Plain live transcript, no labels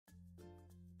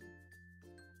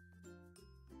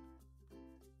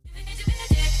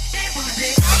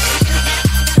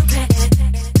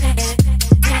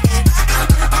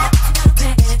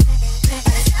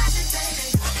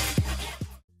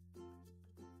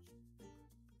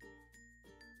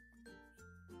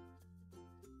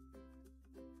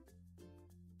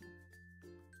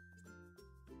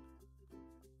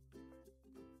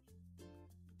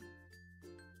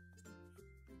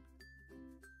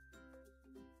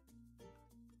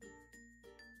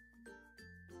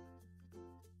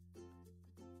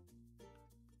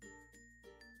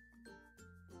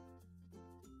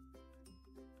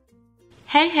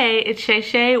Hey, it's Shay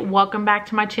Shay. Welcome back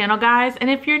to my channel, guys. And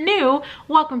if you're new,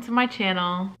 welcome to my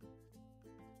channel.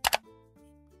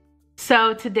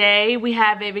 So today we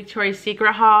have a Victoria's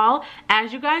Secret haul.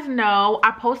 As you guys know,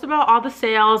 I post about all the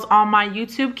sales on my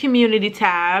YouTube community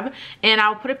tab, and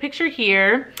I'll put a picture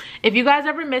here. If you guys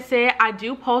ever miss it, I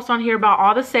do post on here about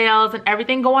all the sales and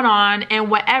everything going on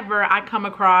and whatever I come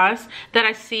across that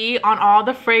I see on all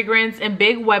the fragrance and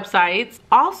big websites.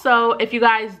 Also, if you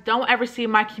guys don't ever see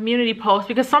my community posts,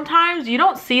 because sometimes you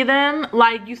don't see them,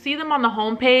 like you see them on the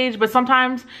homepage, but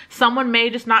sometimes someone may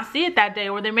just not see it that day,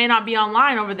 or they may not be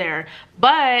online over there.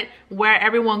 But where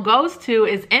everyone goes to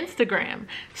is Instagram.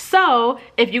 So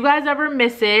if you guys ever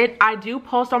miss it, I do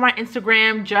post on my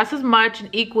Instagram just as much and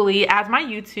equally as my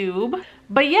YouTube.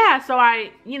 But yeah, so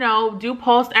I, do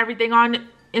post everything on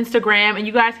Instagram, and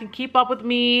you guys can keep up with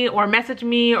me or message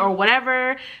me or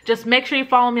whatever. Just make sure you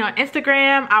follow me on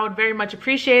Instagram. I would very much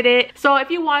appreciate it. So if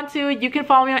you want to, you can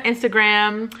follow me on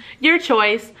Instagram, your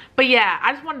choice. But yeah,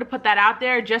 I just wanted to put that out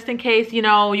there just in case, you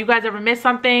guys ever miss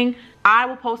something. I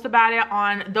will post about it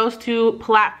on those two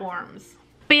platforms.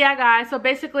 But yeah, guys, so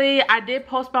basically I did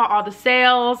post about all the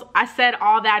sales. I said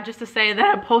all that just to say that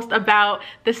I post about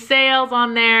the sales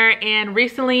on there, and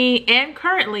recently and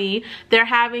currently they're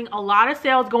having a lot of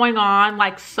sales going on,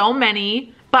 like so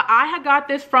many. But I had got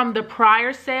this from the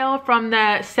prior sale, from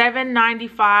the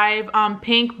 $7.95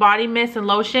 pink body mist and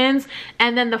lotions,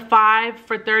 and then the 5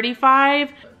 for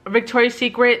 $35 Victoria's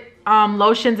Secret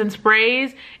lotions and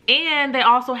sprays, and they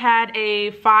also had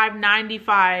a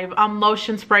 $5.95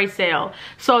 lotion spray sale.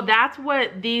 So that's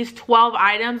what these 12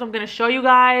 items I'm going to show you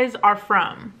guys are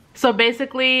from. So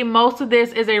basically most of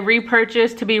this is a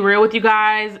repurchase, to be real with you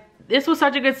guys. This was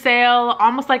such a good sale,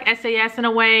 almost like SAS in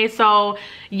a way. So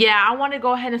yeah, I want to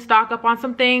go ahead and stock up on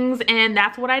some things, and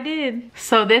that's what I did.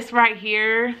 So this right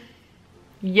here,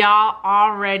 y'all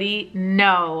already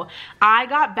know. I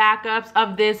got backups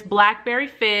of this Blackberry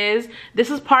Fizz.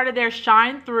 This is part of their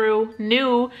Shine Through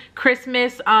new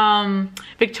Christmas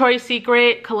Victoria's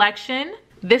Secret collection.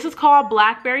 This is called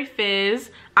Blackberry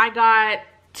Fizz. I got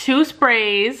 2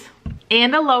 sprays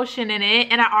and a lotion in it,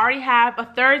 and I already have a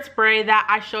 3rd spray that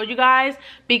I showed you guys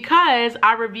because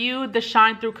I reviewed the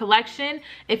Shine Through collection.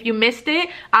 If you missed it,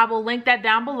 I will link that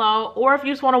down below, or if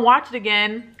you just want to watch it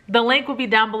again, the link will be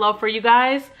down below for you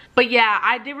guys. But yeah,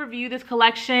 I did review this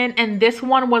collection, and this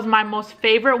one was my most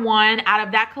favorite one out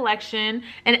of that collection.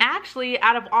 And actually,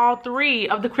 out of all 3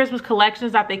 of the Christmas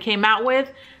collections that they came out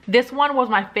with, this one was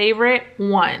my favorite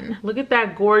one. Look at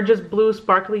that gorgeous blue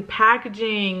sparkly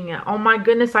packaging. Oh my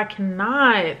goodness, I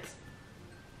cannot.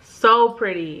 So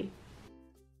pretty.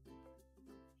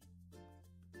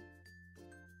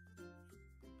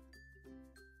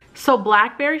 So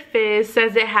Blackberry Fizz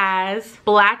says it has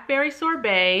Blackberry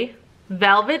Sorbet,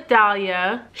 Velvet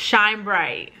Dahlia, Shine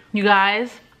Bright. You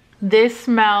guys, this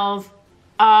smells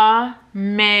amazing.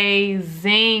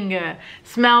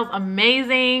 Smells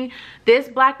amazing. This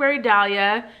Blackberry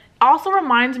Dahlia also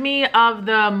reminds me of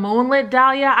the Moonlit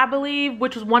Dahlia, I believe,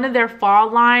 which was one of their fall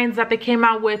lines that they came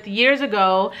out with years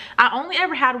ago. I only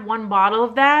ever had 1 bottle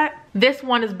of that. This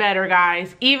one is better,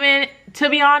 guys. Even, to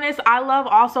be honest, I love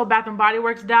also Bath & Body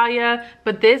Works Dahlia,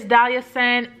 but this Dahlia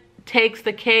scent takes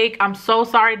the cake. I'm so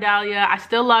sorry, Dahlia. I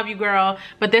still love you, girl,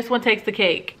 but this one takes the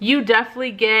cake. You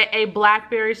definitely get a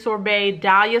Blackberry Sorbet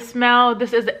Dahlia smell.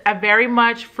 This is a very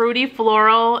much fruity,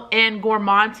 floral, and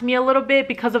gourmand to me a little bit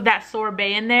because of that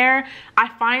sorbet in there. I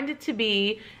find it to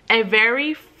be a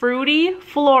very fruity,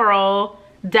 floral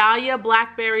Dahlia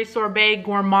Blackberry Sorbet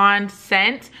gourmand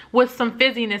scent with some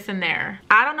fizziness in there.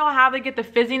 I don't know how they get the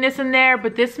fizziness in there,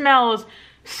 but this smells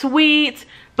sweet,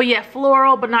 but yet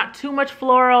floral, but not too much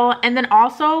floral. And then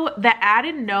also the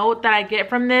added note that I get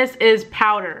from this is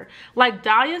powder. Like,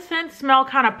 Dahlia scents smell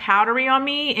kind of powdery on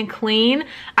me and clean.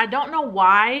 I don't know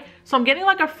why. So I'm getting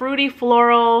like a fruity,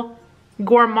 floral,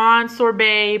 gourmand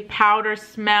sorbet powder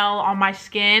smell on my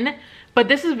skin. But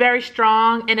this is very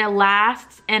strong and it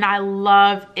lasts, and I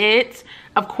love it.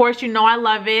 Of course, you know I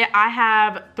love it. I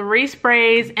have 3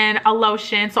 sprays and a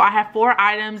lotion, so I have 4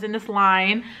 items in this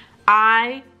line.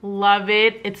 I love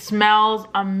it. It smells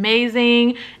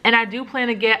amazing, and I do plan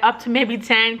to get up to maybe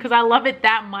 10 because I love it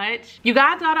that much. You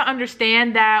guys gotta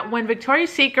understand that when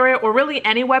Victoria's Secret, or really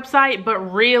any website, but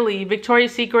really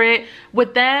Victoria's Secret,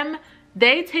 with them,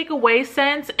 they take away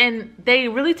scents, and they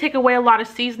really take away a lot of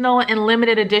seasonal and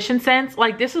limited edition scents.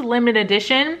 Like, this is limited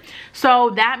edition, so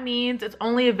that means it's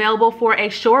only available for a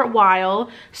short while,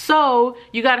 so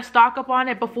you got to stock up on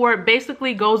it before it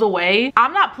basically goes away.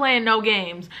 I'm not playing no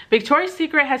games. Victoria's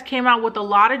Secret has came out with a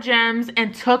lot of gems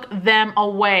and took them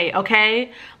away,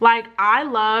 okay? Like, I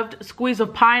loved Squeeze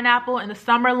of Pineapple in the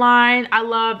summer line. I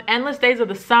love Endless Days of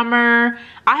the Summer.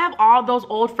 I have all those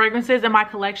old fragrances in my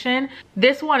collection.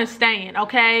 This one is staying,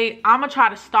 okay? I'm gonna try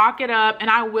to stock it up, and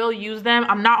I will use them.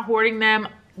 I'm not hoarding them.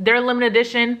 They're limited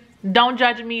edition. Don't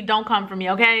judge me. Don't come for me,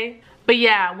 okay? But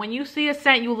yeah, when you see a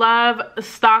scent you love,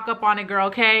 stock up on it, girl,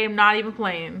 okay? I'm not even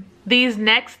playing. These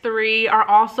next three are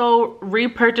also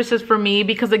repurchases for me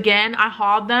because, again, I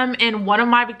hauled them in one of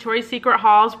my Victoria's Secret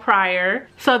hauls prior.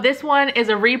 So this one is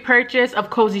a repurchase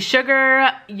of Cozy Sugar.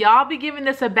 Y'all be giving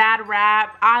this a bad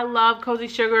rap. I love Cozy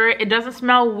Sugar. It doesn't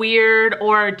smell weird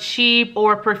or cheap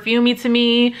or perfumey to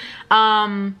me.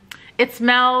 It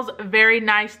smells very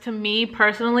nice to me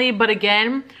personally, but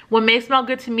again, what may smell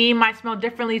good to me might smell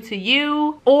differently to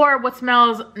you, or what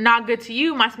smells not good to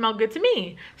you might smell good to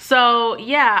me. So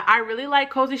yeah, I really like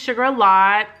Cozy Sugar a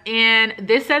lot, and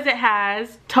this says it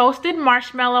has toasted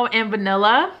marshmallow and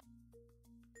vanilla.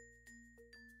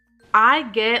 I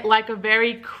get like a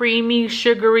very creamy,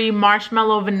 sugary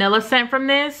marshmallow vanilla scent from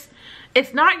this.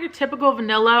 It's not your typical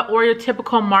vanilla or your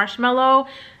typical marshmallow.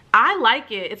 I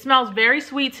like it. It smells very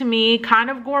sweet to me, kind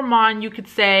of gourmand, you could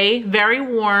say, very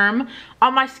warm.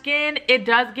 On my skin, it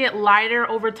does get lighter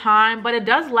over time, but it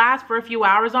does last for a few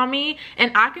hours on me,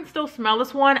 and I can still smell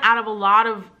this one out of a lot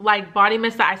of like body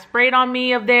mist that I sprayed on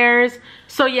me of theirs.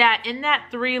 So yeah, in that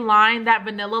three line, that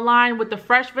vanilla line with the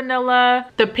fresh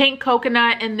vanilla, the pink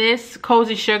coconut, and this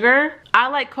Cozy Sugar, I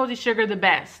like Cozy Sugar the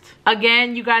best.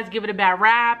 Again, you guys give it a bad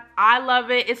rap. I love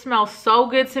it. It smells so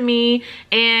good to me.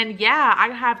 And yeah, I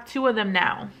have two of them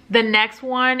now. The next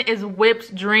one is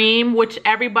Whipped Dream, which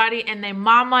everybody and their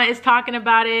mama is talking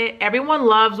about it. Everyone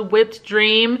loves Whipped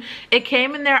Dream. It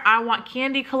came in their I Want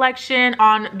Candy collection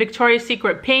on Victoria's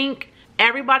Secret Pink.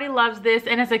 Everybody loves this,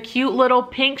 and it's a cute little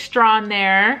pink straw in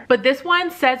there. But this one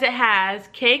says it has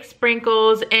cake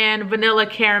sprinkles and vanilla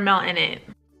caramel in it.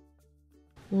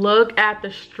 Look at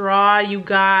the straw, you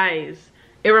guys.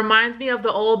 It reminds me of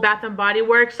the old Bath and Body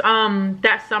Works,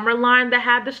 that summer line that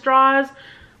had the straws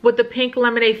with the pink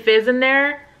lemonade fizz in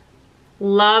there.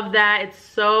 Love that. It's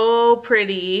so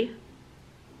pretty.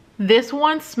 This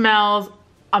one smells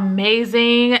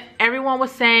amazing. Everyone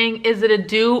was saying, is it a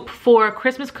dupe for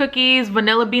Christmas cookies,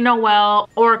 Vanilla Bean Noel,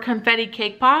 or confetti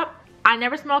cake pop? I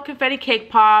never smelled confetti cake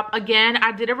pop. Again,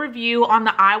 I did a review on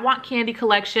the I Want Candy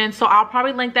collection, so I'll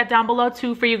probably link that down below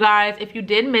too for you guys if you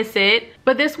did miss it.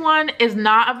 But this one is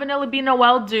not a Vanilla Bean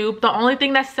Noel dupe. The only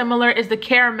thing that's similar is the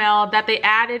caramel that they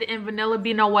added in Vanilla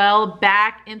Bean Noel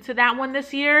back into that one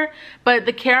this year. But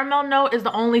the caramel note is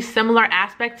the only similar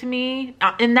aspect to me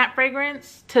in that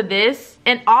fragrance to this.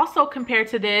 And also compared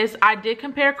to this, I did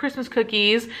compare Christmas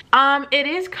cookies. It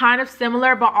is kind of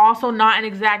similar, but also not an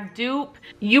exact dupe.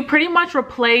 You pretty much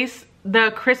replace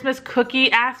the Christmas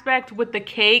cookie aspect with the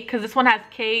cake, because this one has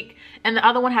cake and the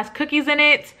other one has cookies in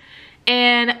it.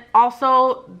 And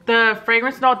also the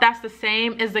fragrance note that's the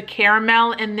same is the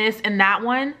caramel in this and that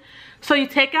one. So you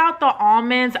take out the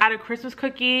almonds out of Christmas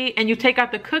cookie and you take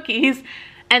out the cookies,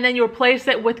 and then you replace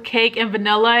it with cake and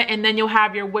vanilla, and then you'll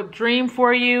have your Whipped Dream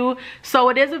for you. So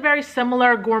it is a very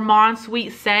similar gourmand sweet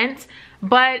scent,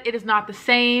 but it is not the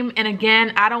same. And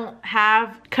again, I don't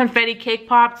have confetti cake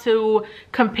pop to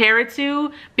compare it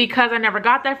to because I never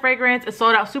got that fragrance. It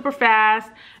sold out super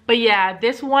fast. But yeah,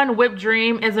 this one, Whipped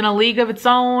Dream, is in a league of its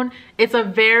own. It's a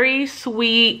very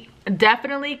sweet,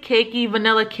 definitely cakey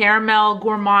vanilla caramel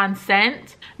gourmand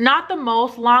scent. Not the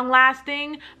most long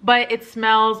lasting, but it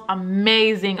smells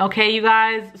amazing, okay, you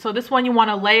guys? So this one you want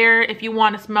to layer if you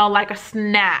want to smell like a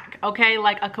snack, okay?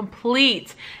 Like a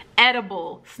complete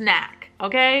edible snack,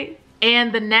 okay?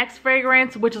 And the next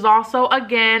fragrance, which is also,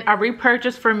 again, a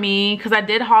repurchase for me because I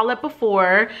did haul it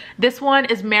before. This one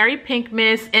is Merry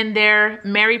Pinkmas in their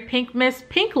Merry Pinkmas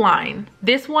Pink line.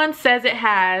 This one says it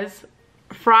has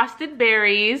frosted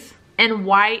berries and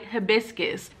white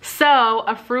hibiscus. So,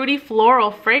 a fruity floral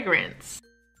fragrance.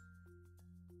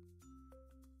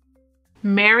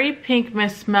 Merry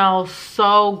Pinkmas smells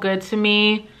so good to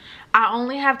me. I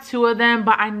only have 2 of them,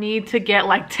 but I need to get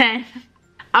like 10.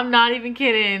 I'm not even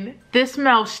kidding. This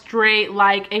smells straight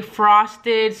like a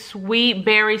frosted sweet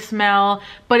berry smell,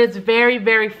 but it's very,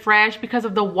 very fresh because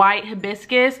of the white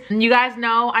hibiscus. And you guys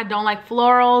know I don't like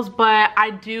florals, but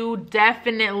I do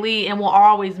definitely and will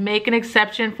always make an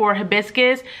exception for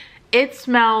hibiscus. It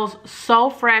smells so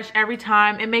fresh every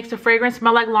time. It makes the fragrance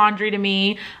smell like laundry to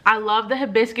me. I love the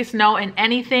hibiscus note in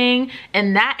anything,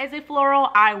 and that is a floral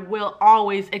I will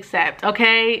always accept,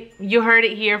 okay? You heard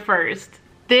it here first.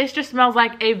 This just smells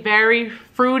like a very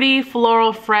fruity,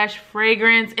 floral, fresh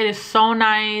fragrance. It is so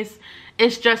nice.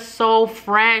 It's just so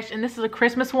fresh, and this is a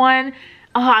Christmas one.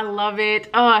 Oh, I love it.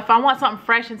 Oh, if I want something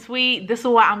fresh and sweet, this is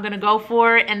what I'm gonna go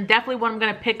for, and definitely what I'm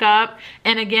gonna pick up.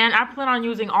 And again, I plan on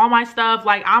using all my stuff.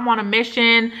 Like, I'm on a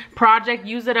mission, project,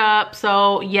 use it up.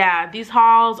 So yeah, these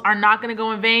hauls are not gonna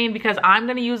go in vain because I'm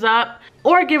gonna use up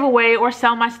or give away or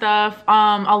sell my stuff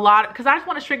a lot, because I just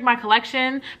want to shrink my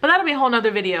collection, but that'll be a whole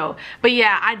nother video. But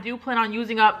yeah, I do plan on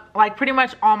using up like pretty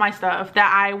much all my stuff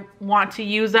that I want to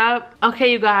use up.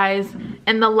 Okay, you guys,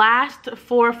 and the last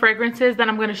 4 fragrances that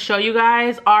I'm going to show you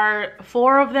guys are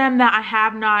 4 of them that I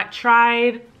have not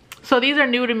tried. So these are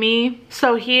new to me.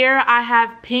 So here I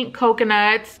have Pink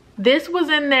Coconuts. This was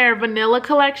in their vanilla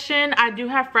collection. I do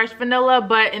have fresh vanilla,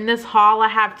 but in this haul I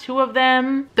have 2 of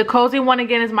them. The cozy one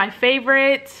again is my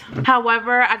favorite.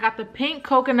 However, I got the Pink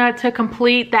Coconut to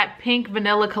complete that pink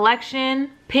vanilla collection.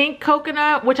 Pink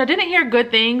Coconut, which I didn't hear good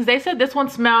things. They said this one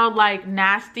smelled like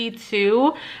nasty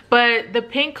too, but the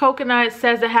Pink Coconut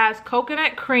says it has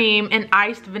coconut cream and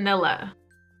iced vanilla.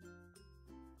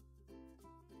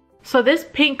 So this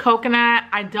Pink Coconut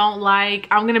I don't like.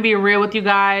 I'm gonna be real with you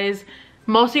guys.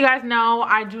 Most of you guys know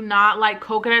I do not like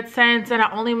coconut scents, and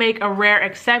I only make a rare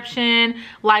exception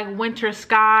like Winter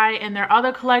Sky in their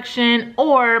other collection,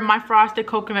 or my Frosted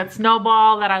Coconut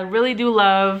Snowball that I really do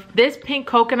love. This Pink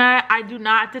Coconut, I do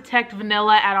not detect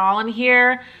vanilla at all in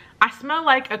here. I smell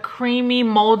like a creamy,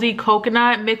 moldy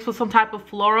coconut mixed with some type of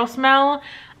floral smell.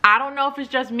 I don't know if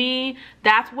it's just me.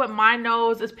 That's what my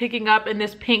nose is picking up in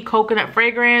this Pink Coconut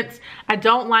fragrance. I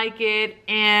don't like it,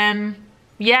 and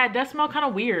yeah, it does smell kind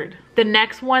of weird. The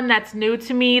next one that's new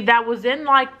to me, that was in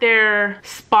like their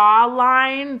spa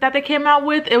line that they came out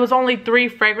with. It was only 3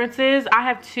 fragrances. I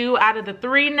have 2 out of the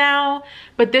 3 now,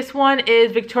 but this one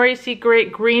is Victoria's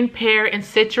Secret Green Pear and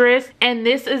Citrus, and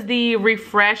this is the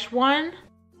Refresh one.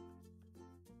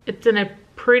 It's in a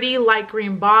pretty light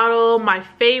green bottle, my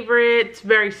favorite. It's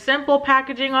very simple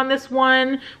packaging on this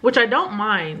one, which I don't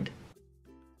mind.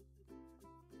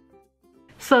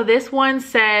 So this one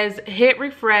says hit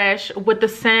refresh with the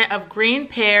scent of green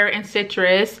pear and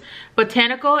citrus,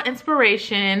 botanical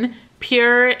inspiration,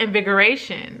 pure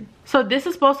invigoration. So this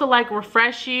is supposed to like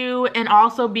refresh you and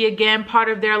also be again part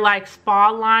of their like spa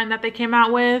line that they came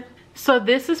out with. So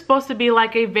this is supposed to be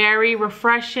like a very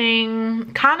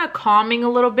refreshing, kind of calming a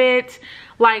little bit,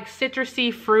 like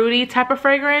citrusy, fruity type of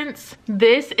fragrance.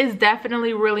 This is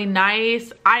definitely really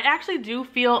nice. I actually do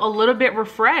feel a little bit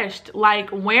refreshed like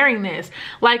wearing this.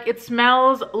 Like, it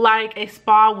smells like a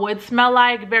spa would smell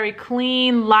like, very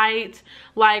clean, light,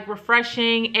 like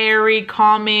refreshing, airy,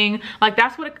 calming. Like,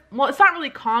 that's what it, well, it's not really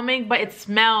calming, but it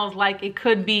smells like it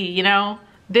could be, you know?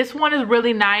 This one is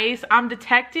really nice. I'm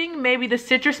detecting maybe the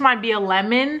citrus might be a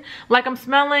lemon. Like, I'm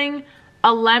smelling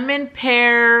a lemon,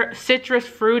 pear, citrus,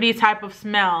 fruity type of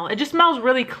smell. It just smells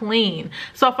really clean.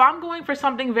 So if I'm going for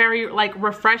something very like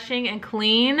refreshing and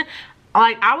clean,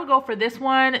 like, I would go for this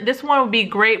one. This one would be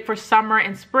great for summer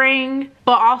and spring,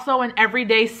 but also an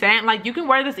everyday scent. Like, you can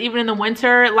wear this even in the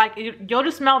winter. Like, you'll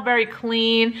just smell very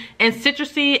clean and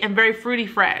citrusy and very fruity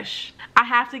fresh. I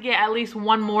have to get at least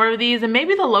 1 more of these, and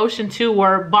maybe the lotion too,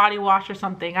 or body wash or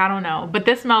something. I don't know, but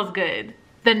this smells good.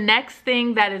 The next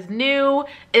thing that is new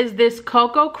is this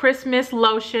Coco Christmas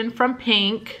lotion from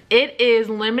Pink. It is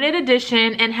limited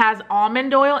edition and has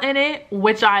almond oil in it,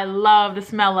 which I love the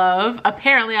smell of.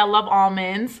 Apparently I love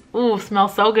almonds. Ooh,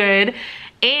 smells so good.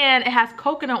 And it has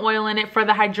coconut oil in it for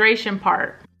the hydration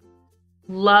part.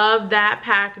 Love that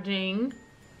packaging.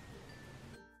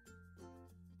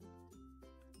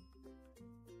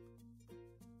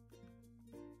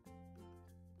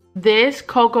 This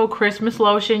Coco Christmas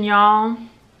lotion, y'all,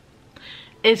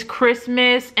 is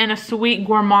Christmas and a sweet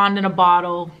gourmand in a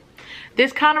bottle.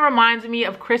 This kind of reminds me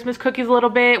of Christmas cookies a little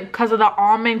bit because of the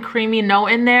almond creamy note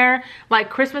in there. Like,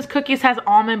 Christmas cookies has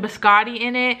almond biscotti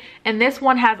in it, and this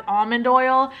one has almond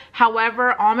oil.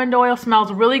 However, almond oil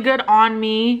smells really good on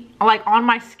me, like on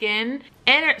my skin,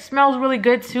 and it smells really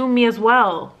good to me as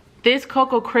well. This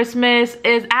Coco Christmas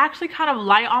is actually kind of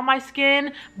light on my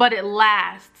skin, but it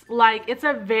lasts. Like, it's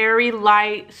a very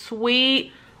light,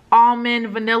 sweet almond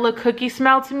vanilla cookie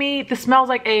smell to me. This smells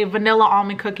like a vanilla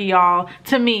almond cookie, y'all,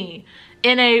 to me,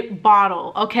 in a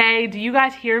bottle. Okay, do you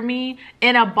guys hear me?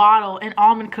 In a bottle, an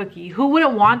almond cookie. Who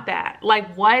wouldn't want that?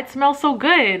 Like, what? It smells so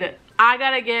good. I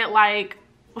gotta get like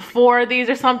four of these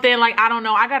or something. Like, I don't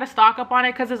know, I gotta stock up on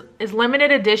it because it's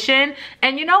limited edition.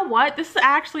 And you know what, this is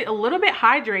actually a little bit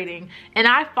hydrating, and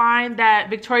I find that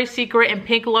Victoria's Secret and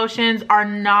pink lotions are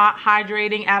not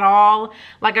hydrating at all.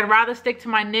 Like, I'd rather stick to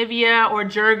my Nivea or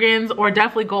Jergens or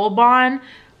definitely Gold Bond.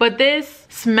 But this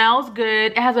smells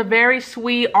good. It has a very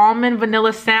sweet almond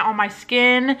vanilla scent on my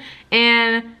skin,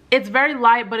 and it's very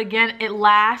light, but again, it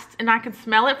lasts, and I can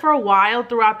smell it for a while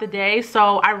throughout the day.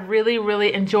 So I really,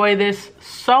 really enjoy this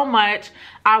so much.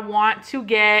 I want to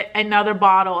get another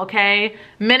bottle, okay?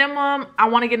 Minimum, I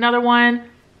want to get another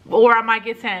one, or I might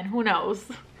get 10, who knows?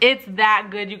 It's that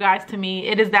good, you guys, to me.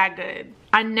 It is that good.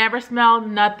 I never smelled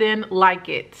nothing like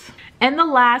it. And the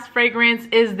last fragrance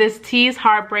is this Tease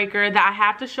Heartbreaker that I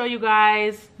have to show you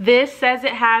guys. This says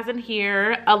it has in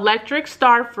here electric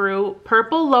starfruit,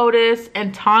 purple lotus,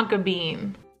 and tonka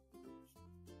bean.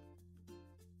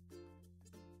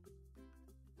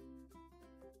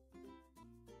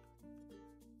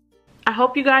 I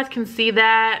hope you guys can see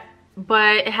that,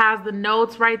 but it has the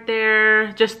notes right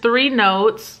there, just 3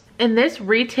 notes. And this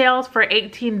retails for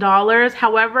 $18.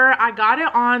 However, I got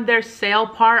it on their sale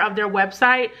part of their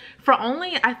website for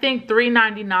only, I think,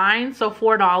 $3.99, so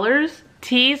 $4.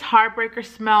 Tease Heartbreaker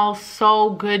smells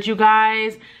so good, you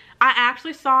guys. I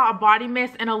actually saw a body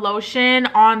mist and a lotion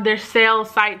on their sale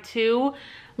site too.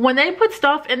 When they put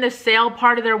stuff in the sale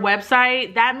part of their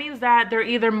website, that means that they're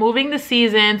either moving the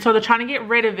season, so they're trying to get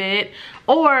rid of it,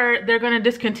 or they're gonna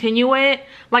discontinue it.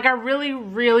 Like, I really,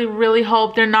 really, really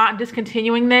hope they're not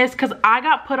discontinuing this, because I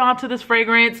got put onto this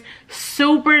fragrance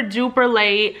super duper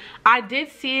late. I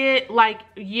did see it like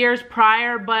years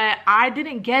prior, but I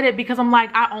didn't get it because I'm like,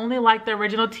 I only like the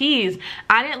original Tease.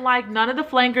 I didn't like none of the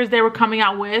flankers they were coming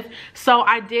out with, so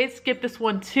I did skip this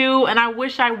one too, and I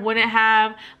wish I wouldn't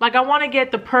have. Like, I want to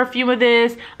get the perfume of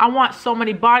this. I want so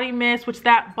many body mists, which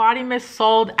that body mist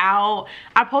sold out.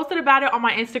 I posted about it on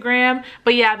my Instagram,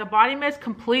 but yeah, the body mist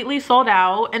completely sold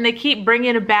out, and they keep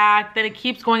bringing it back, then it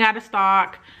keeps going out of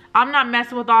stock. I'm not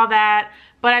messing with all that.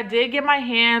 But I did get my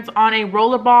hands on a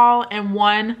Rollerball and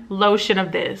 1 lotion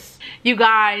of this. You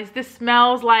guys, this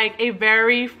smells like a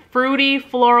very fruity,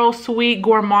 floral, sweet,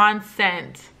 gourmand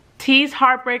scent. Tease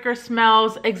Heartbreaker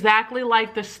smells exactly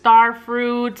like the star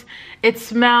fruit. It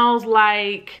smells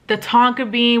like the tonka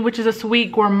bean, which is a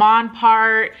sweet gourmand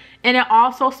part. And it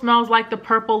also smells like the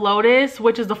purple lotus,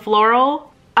 which is the floral.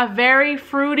 A very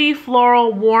fruity,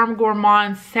 floral, warm,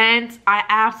 gourmand scent. I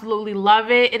absolutely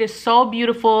love it. It is so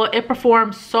beautiful. It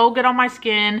performs so good on my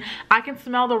skin. I can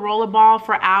smell the Rollerball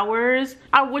for hours.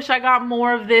 I wish I got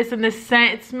more of this in this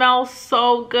scent. It smells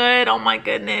so good. Oh my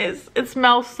goodness. It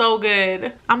smells so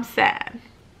good. I'm sad.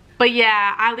 But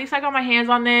yeah, at least I got my hands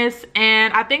on this,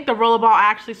 and I think the Rollerball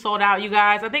actually sold out, you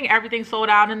guys. I think everything sold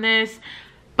out in this.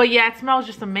 But yeah, it smells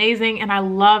just amazing, and I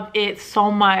love it so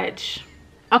much.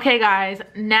 Okay guys,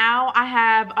 now I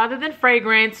have, other than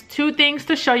fragrance, 2 things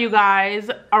to show you guys.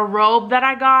 A robe that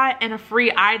I got and a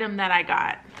free item that I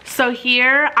got. So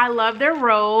here, I love their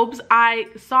robes. I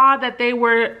saw that they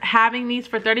were having these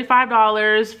for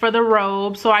 $35 for the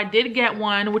robe, so I did get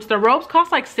one, which the robes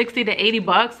cost like 60 to 80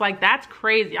 bucks. Like, that's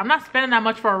crazy. I'm not spending that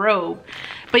much for a robe.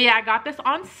 But yeah, I got this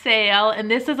on sale, and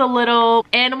this is a little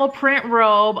animal print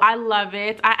robe. I love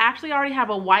it. I actually already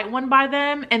have a white one by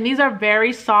them, and these are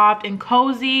very soft and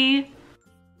cozy.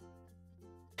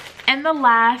 And the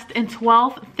last and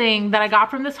 12th thing that I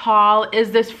got from this haul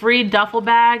is this free duffel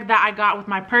bag that I got with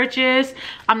my purchase.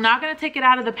 I'm not going to take it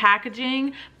out of the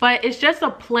packaging, but it's just a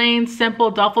plain,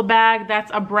 simple duffel bag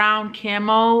that's a brown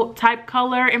camo type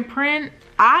color and print.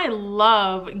 I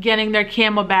love getting their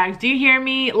camo bags. Do you hear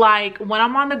me? Like, when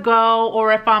I'm on the go,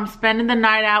 or if I'm spending the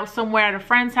night out somewhere at a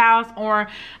friend's house or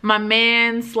my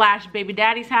man / baby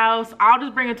daddy's house, I'll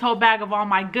just bring a tote bag of all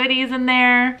my goodies in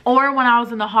there. Or when I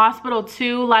was in the hospital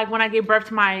too, like when I gave birth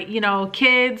to my, you know,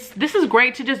 kids. This is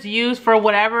great to just use for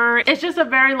whatever. It's just a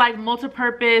very like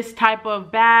multi-purpose type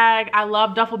of bag. I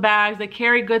love duffel bags. They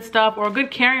carry good stuff, or good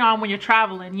carry-on when you're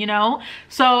traveling, you know?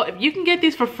 So if you can get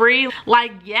these for free,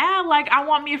 like, yeah, like,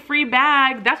 I want me a free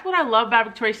bag. That's what I love about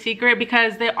Victoria's Secret,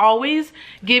 because they always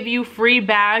give you free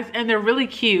bags and they're really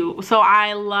cute. So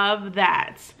I love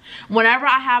that. Whenever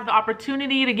I have the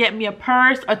opportunity to get me a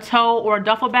purse, a tote, or a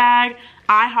duffel bag,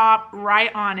 I hop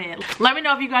right on it. Let me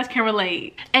know if you guys can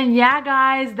relate. And yeah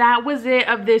guys, that was it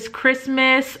of this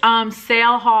Christmas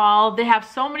sale haul. They have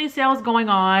so many sales going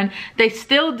on. They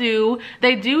still do.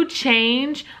 They do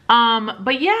change.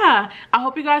 But yeah, I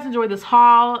hope you guys enjoyed this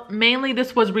haul. Mainly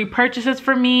this was repurchases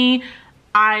for me.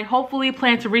 I hopefully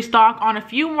plan to restock on a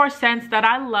few more scents that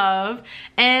I love.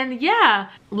 And yeah,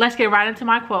 let's get right into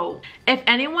my quote. If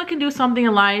anyone can do something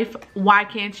in life, why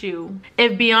can't you?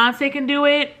 If Beyonce can do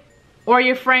it, or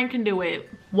your friend can do it,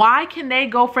 why can they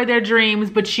go for their dreams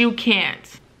but you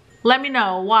can't? Let me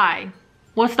know why.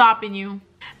 What's stopping you?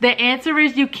 The answer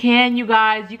is you can, you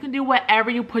guys. You can do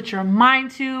whatever you put your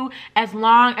mind to, as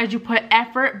long as you put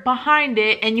effort behind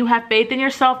it and you have faith in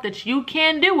yourself that you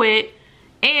can do it,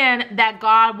 and that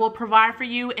God will provide for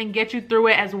you and get you through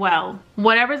it as well.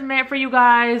 Whatever's meant for you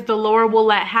guys, the Lord will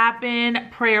let happen.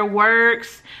 Prayer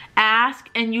works. Ask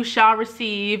and you shall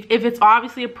receive, if it's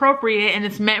obviously appropriate and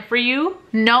it's meant for you.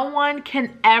 No one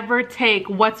can ever take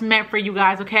what's meant for you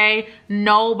guys, okay?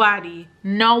 Nobody.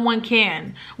 No one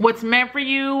can. What's meant for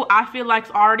you, I feel like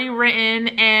it's already written,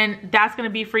 and that's gonna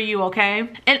be for you, okay?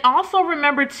 And also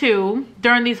remember too,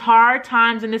 during these hard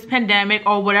times in this pandemic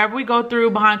or whatever we go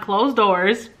through behind closed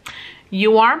doors,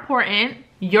 you are important.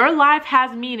 Your life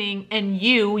has meaning, and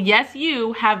you, yes,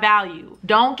 you have value.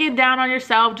 Don't get down on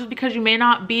yourself just because you may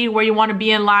not be where you want to be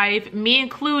in life. Me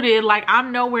included, like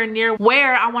I'm nowhere near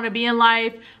where I want to be in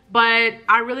life, but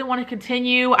I really want to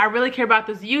continue. I really care about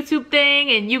this YouTube thing,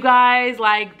 and you guys,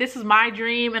 like, this is my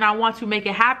dream and I want to make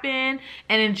it happen.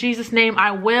 And in Jesus' name,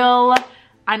 I will.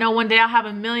 I know one day I'll have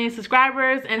 1 million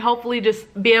subscribers and hopefully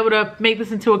just be able to make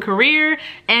this into a career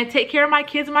and take care of my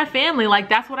kids and my family. Like,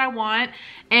 that's what I want.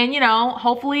 And, you know,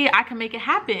 hopefully I can make it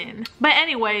happen. But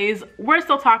anyways, we're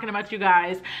still talking about you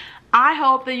guys. I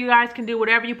hope that you guys can do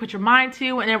whatever you put your mind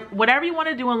to, and whatever you want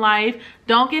to do in life.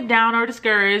 Don't get down or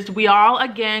discouraged. We all,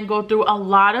 again, go through a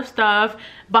lot of stuff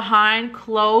behind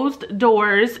closed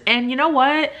doors. And you know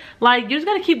what? Like, you're just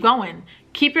gonna keep going.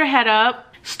 Keep your head up.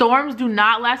 Storms do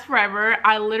not last forever.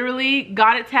 I literally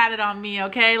got it tatted on me,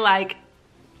 okay? Like,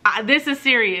 this is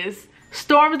serious.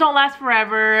 Storms don't last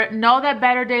forever. Know that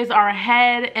better days are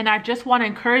ahead, and I just want to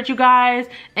encourage you guys,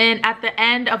 and at the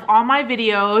end of all my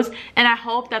videos, and I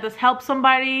hope that this helps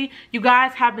somebody. You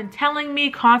guys have been telling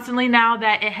me constantly now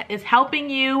that it is helping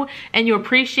you and you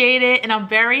appreciate it, and I'm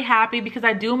very happy because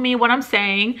I do mean what I'm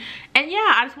saying. And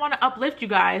yeah, I just want to uplift you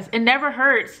guys. It never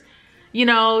hurts, you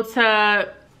know,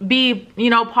 to be,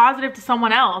 you know, positive to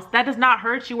someone else. That does not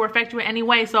hurt you or affect you in any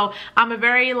way. So I'm a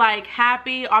very, like,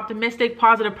 happy, optimistic,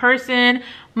 positive person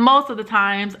most of the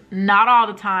times, not all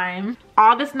the time.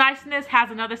 All this niceness has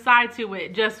another side to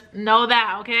it. Just know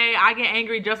that, okay? I get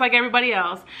angry just like everybody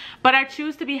else, but I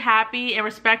choose to be happy and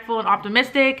respectful and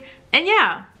optimistic. And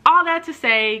yeah, all that to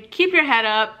say, keep your head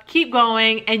up, keep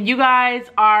going, and you guys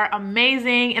are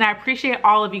amazing, and I appreciate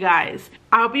all of you guys.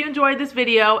 I hope you enjoyed this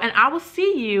video, and I will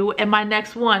see you in my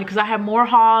next one because I have more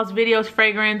hauls, videos,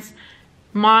 fragrance,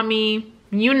 mommy,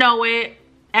 you know it,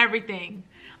 everything.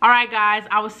 All right, guys,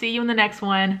 I will see you in the next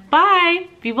one. Bye.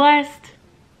 Be blessed.